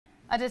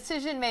A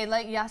decision made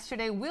late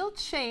yesterday will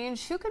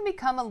change who can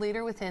become a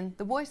leader within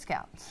the Boy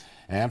Scouts.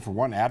 And for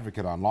one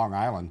advocate on Long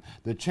Island,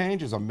 the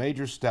change is a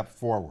major step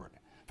forward.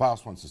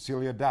 Fios One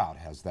Cecilia Dowd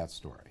has that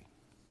story.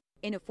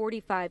 In a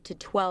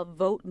 45-12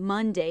 vote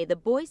Monday, the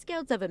Boy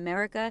Scouts of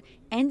America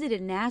ended a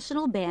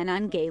national ban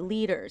on gay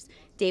leaders.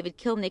 David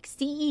Kilmnick,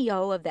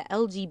 CEO of the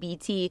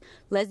LGBT,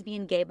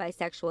 Lesbian, Gay,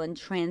 Bisexual, and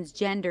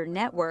Transgender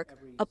Network,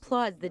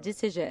 applauds the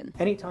decision.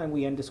 Anytime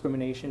we end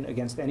discrimination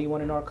against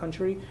anyone in our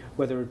country,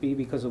 whether it be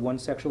because of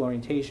one's sexual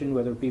orientation,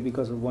 whether it be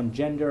because of one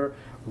gender,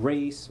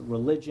 race,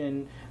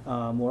 religion,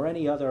 or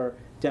any other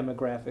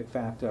demographic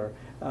factor,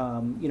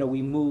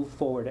 we move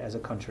forward as a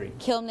country.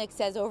 Kilmnick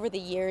says over the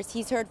years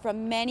he's heard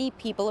from many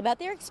people about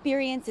their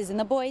experiences in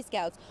the Boy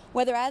Scouts,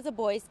 whether as a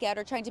Boy Scout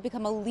or trying to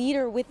become a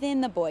leader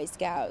within the Boy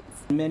Scouts.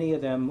 Many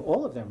of them,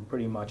 all of them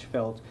pretty much,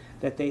 felt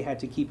that they had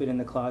to keep it in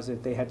the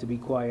closet, they had to be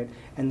quiet,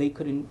 and they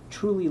couldn't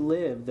truly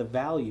live the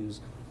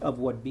values of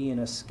what being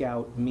a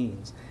scout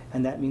means.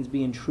 And that means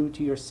being true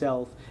to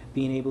yourself,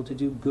 being able to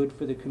do good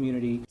for the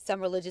community. Some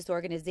religious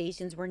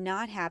organizations were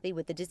not happy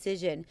with the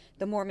decision.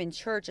 The Mormon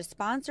Church, a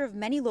sponsor of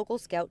many local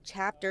Scout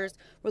chapters,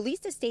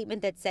 released a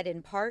statement that said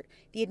in part,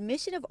 the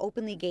admission of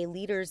openly gay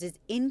leaders is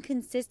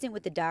inconsistent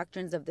with the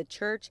doctrines of the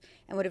church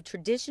and would have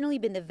traditionally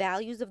been the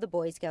values of the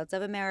Boy Scouts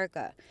of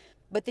America.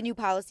 But the new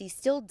policy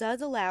still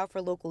does allow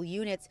for local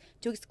units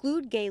to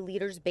exclude gay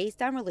leaders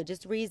based on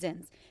religious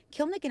reasons.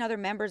 Kilmnick and other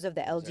members of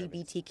the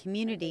LGBT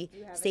community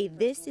say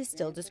this is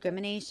still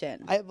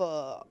discrimination. I have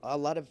a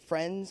lot of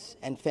friends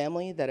and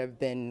family that have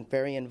been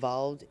very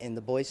involved in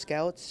the Boy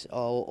Scouts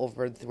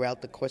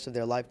throughout the course of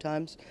their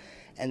lifetimes,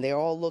 and they're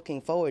all looking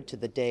forward to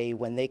the day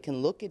when they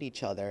can look at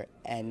each other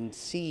and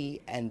see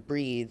and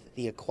breathe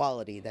the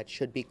equality that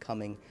should be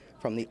coming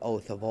from the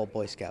oath of all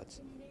Boy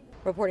Scouts.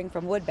 Reporting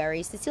from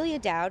Woodbury, Cecilia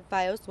Dowd,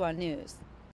 Fios One News.